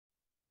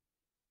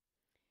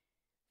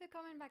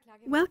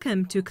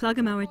Welcome to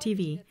Klagemauer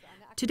TV.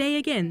 Today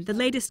again, the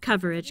latest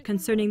coverage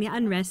concerning the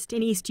unrest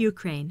in East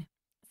Ukraine.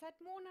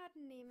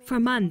 For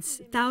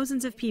months,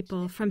 thousands of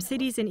people from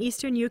cities in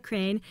eastern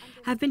Ukraine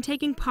have been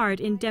taking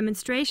part in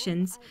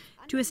demonstrations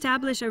to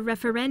establish a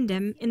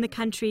referendum in the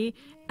country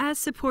as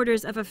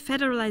supporters of a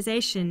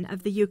federalization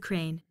of the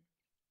Ukraine.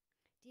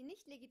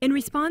 In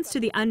response to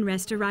the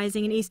unrest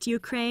arising in East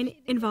Ukraine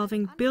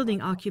involving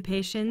building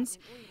occupations,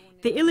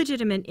 the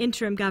illegitimate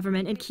interim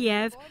government in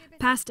Kiev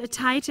passed a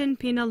tightened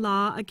penal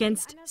law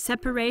against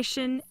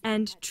separation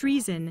and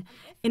treason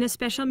in a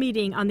special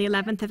meeting on the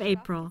 11th of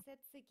April.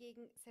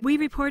 We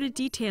reported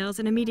details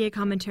in a media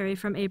commentary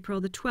from April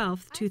the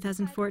 12th,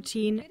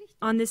 2014,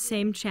 on this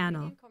same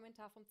channel.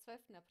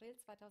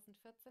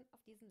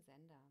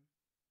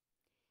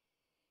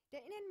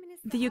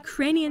 The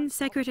Ukrainian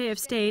Secretary of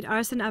State,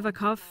 Arsen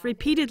Avakov,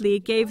 repeatedly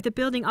gave the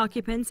building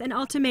occupants an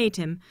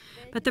ultimatum,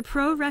 but the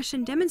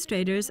pro-Russian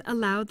demonstrators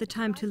allowed the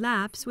time to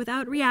lapse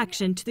without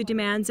reaction to the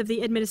demands of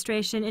the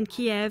administration in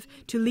Kiev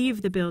to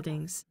leave the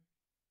buildings.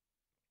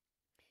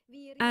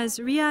 As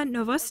RIA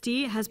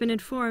Novosti has been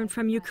informed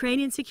from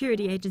Ukrainian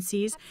security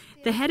agencies,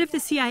 the head of the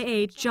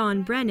CIA,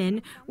 John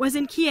Brennan, was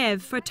in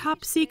Kiev for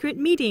top-secret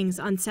meetings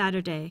on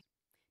Saturday.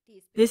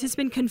 This has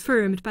been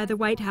confirmed by the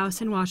White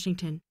House in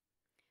Washington.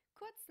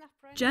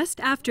 Just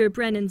after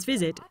Brennan's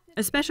visit,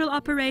 a special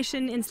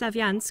operation in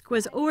Slavyansk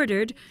was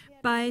ordered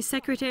by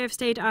Secretary of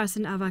State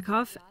Arsen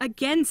Avakov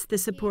against the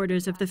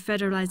supporters of the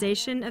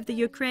federalization of the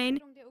Ukraine,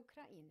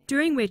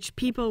 during which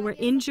people were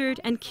injured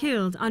and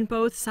killed on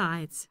both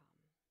sides.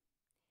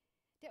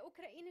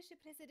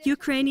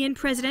 Ukrainian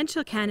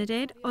presidential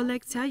candidate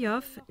Oleg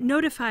Zayev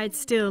notified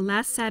still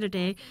last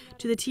Saturday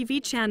to the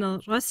TV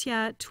channel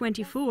Rossiya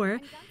 24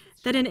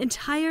 that an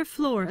entire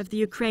floor of the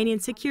Ukrainian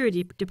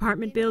Security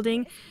Department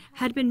building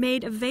had been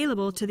made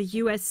available to the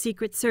U.S.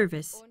 Secret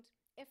Service,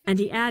 and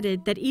he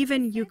added that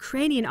even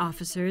Ukrainian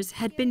officers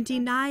had been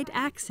denied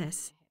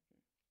access.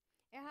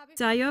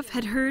 Zayev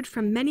had heard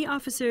from many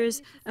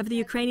officers of the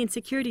Ukrainian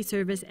Security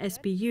Service,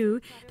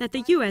 SBU, that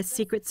the U.S.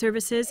 Secret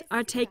Services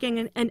are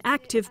taking an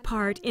active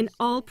part in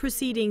all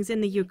proceedings in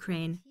the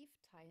Ukraine.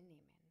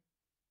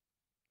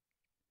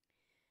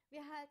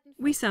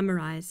 We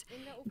summarize.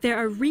 There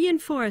are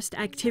reinforced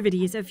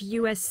activities of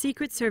U.S.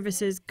 Secret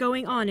Services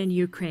going on in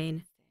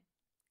Ukraine.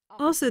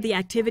 Also, the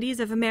activities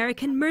of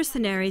American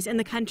mercenaries in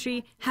the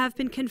country have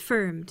been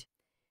confirmed.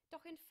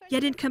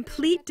 Yet in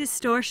complete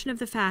distortion of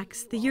the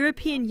facts, the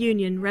European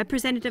Union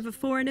Representative of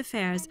Foreign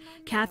Affairs,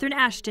 Catherine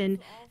Ashton,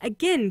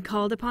 again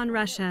called upon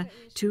Russia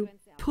to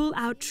pull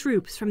out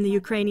troops from the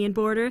Ukrainian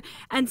border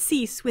and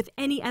cease with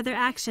any other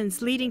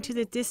actions leading to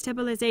the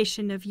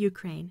destabilization of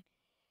Ukraine.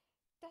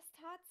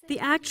 The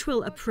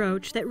actual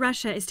approach that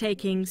Russia is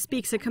taking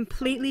speaks a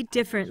completely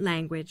different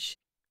language.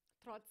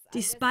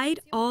 Despite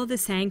all the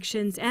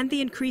sanctions and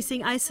the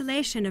increasing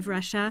isolation of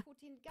Russia,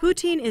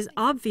 Putin is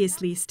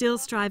obviously still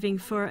striving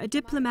for a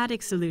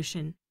diplomatic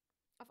solution.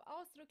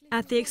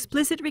 At the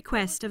explicit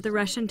request of the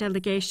Russian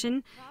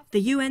delegation,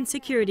 the UN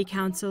Security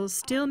Council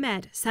still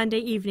met Sunday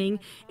evening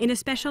in a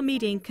special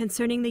meeting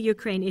concerning the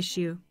Ukraine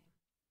issue.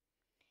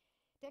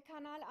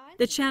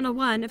 The Channel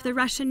 1 of the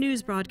Russian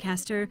news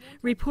broadcaster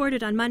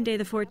reported on Monday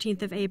the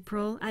 14th of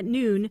April at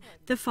noon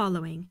the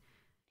following.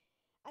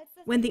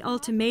 When the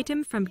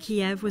ultimatum from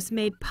Kiev was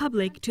made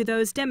public to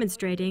those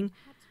demonstrating,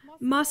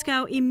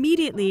 Moscow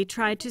immediately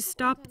tried to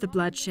stop the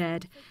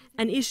bloodshed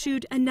and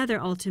issued another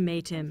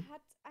ultimatum.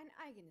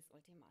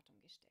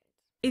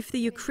 If the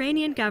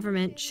Ukrainian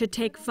government should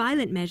take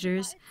violent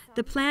measures,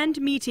 the planned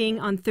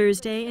meeting on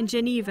Thursday in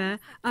Geneva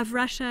of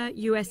Russia,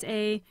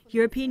 USA,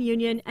 European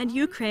Union, and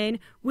Ukraine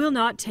will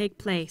not take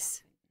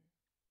place.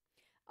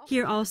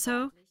 Here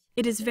also,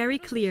 it is very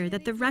clear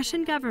that the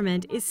Russian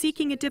government is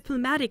seeking a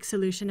diplomatic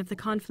solution of the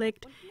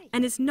conflict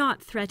and is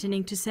not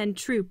threatening to send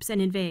troops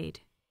and invade.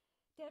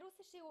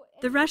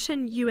 The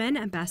Russian UN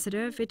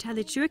ambassador,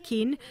 Vitaly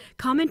Churkin,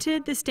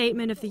 commented the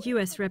statement of the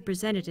U.S.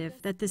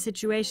 representative that the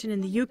situation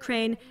in the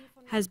Ukraine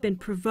has been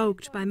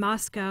provoked by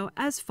Moscow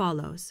as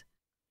follows.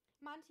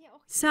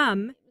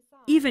 Some,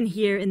 even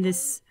here in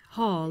this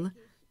hall,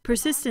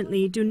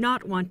 persistently do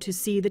not want to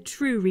see the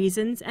true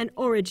reasons and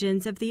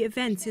origins of the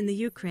events in the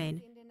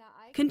Ukraine.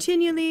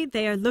 Continually,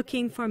 they are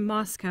looking for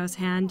Moscow's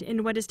hand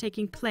in what is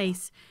taking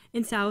place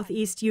in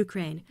southeast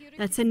Ukraine.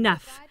 That's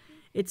enough.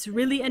 It's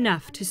really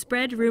enough to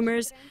spread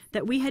rumors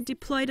that we had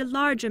deployed a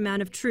large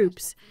amount of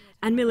troops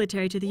and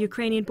military to the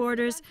Ukrainian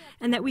borders,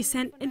 and that we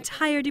sent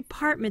entire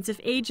departments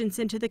of agents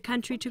into the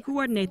country to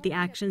coordinate the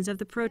actions of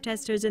the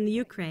protesters in the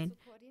Ukraine.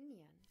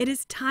 It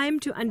is time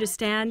to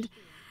understand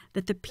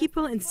that the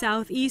people in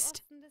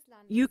southeast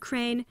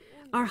Ukraine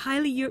are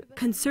highly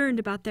concerned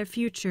about their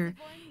future.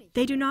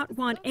 They do not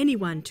want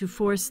anyone to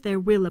force their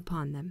will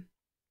upon them.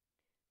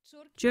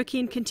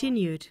 Churkin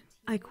continued,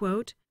 I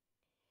quote,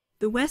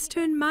 "The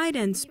Western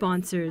Maidan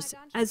sponsors,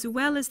 as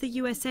well as the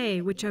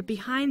USA, which are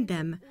behind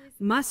them,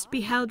 must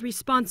be held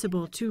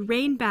responsible to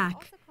rein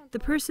back the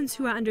persons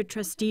who are under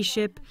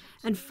trusteeship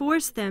and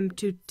force them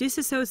to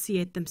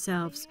disassociate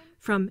themselves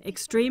from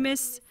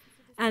extremists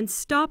and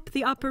stop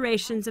the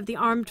operations of the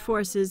armed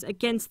forces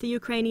against the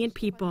Ukrainian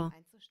people.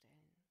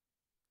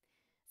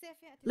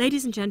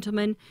 Ladies and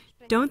gentlemen,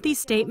 don't these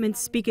statements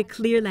speak a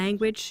clear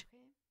language?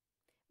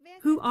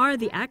 Who are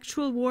the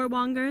actual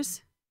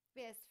warmongers?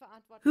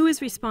 Who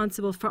is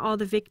responsible for all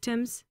the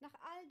victims?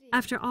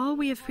 After all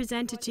we have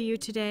presented to you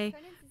today,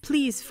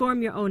 please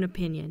form your own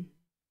opinion.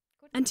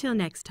 Until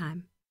next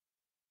time.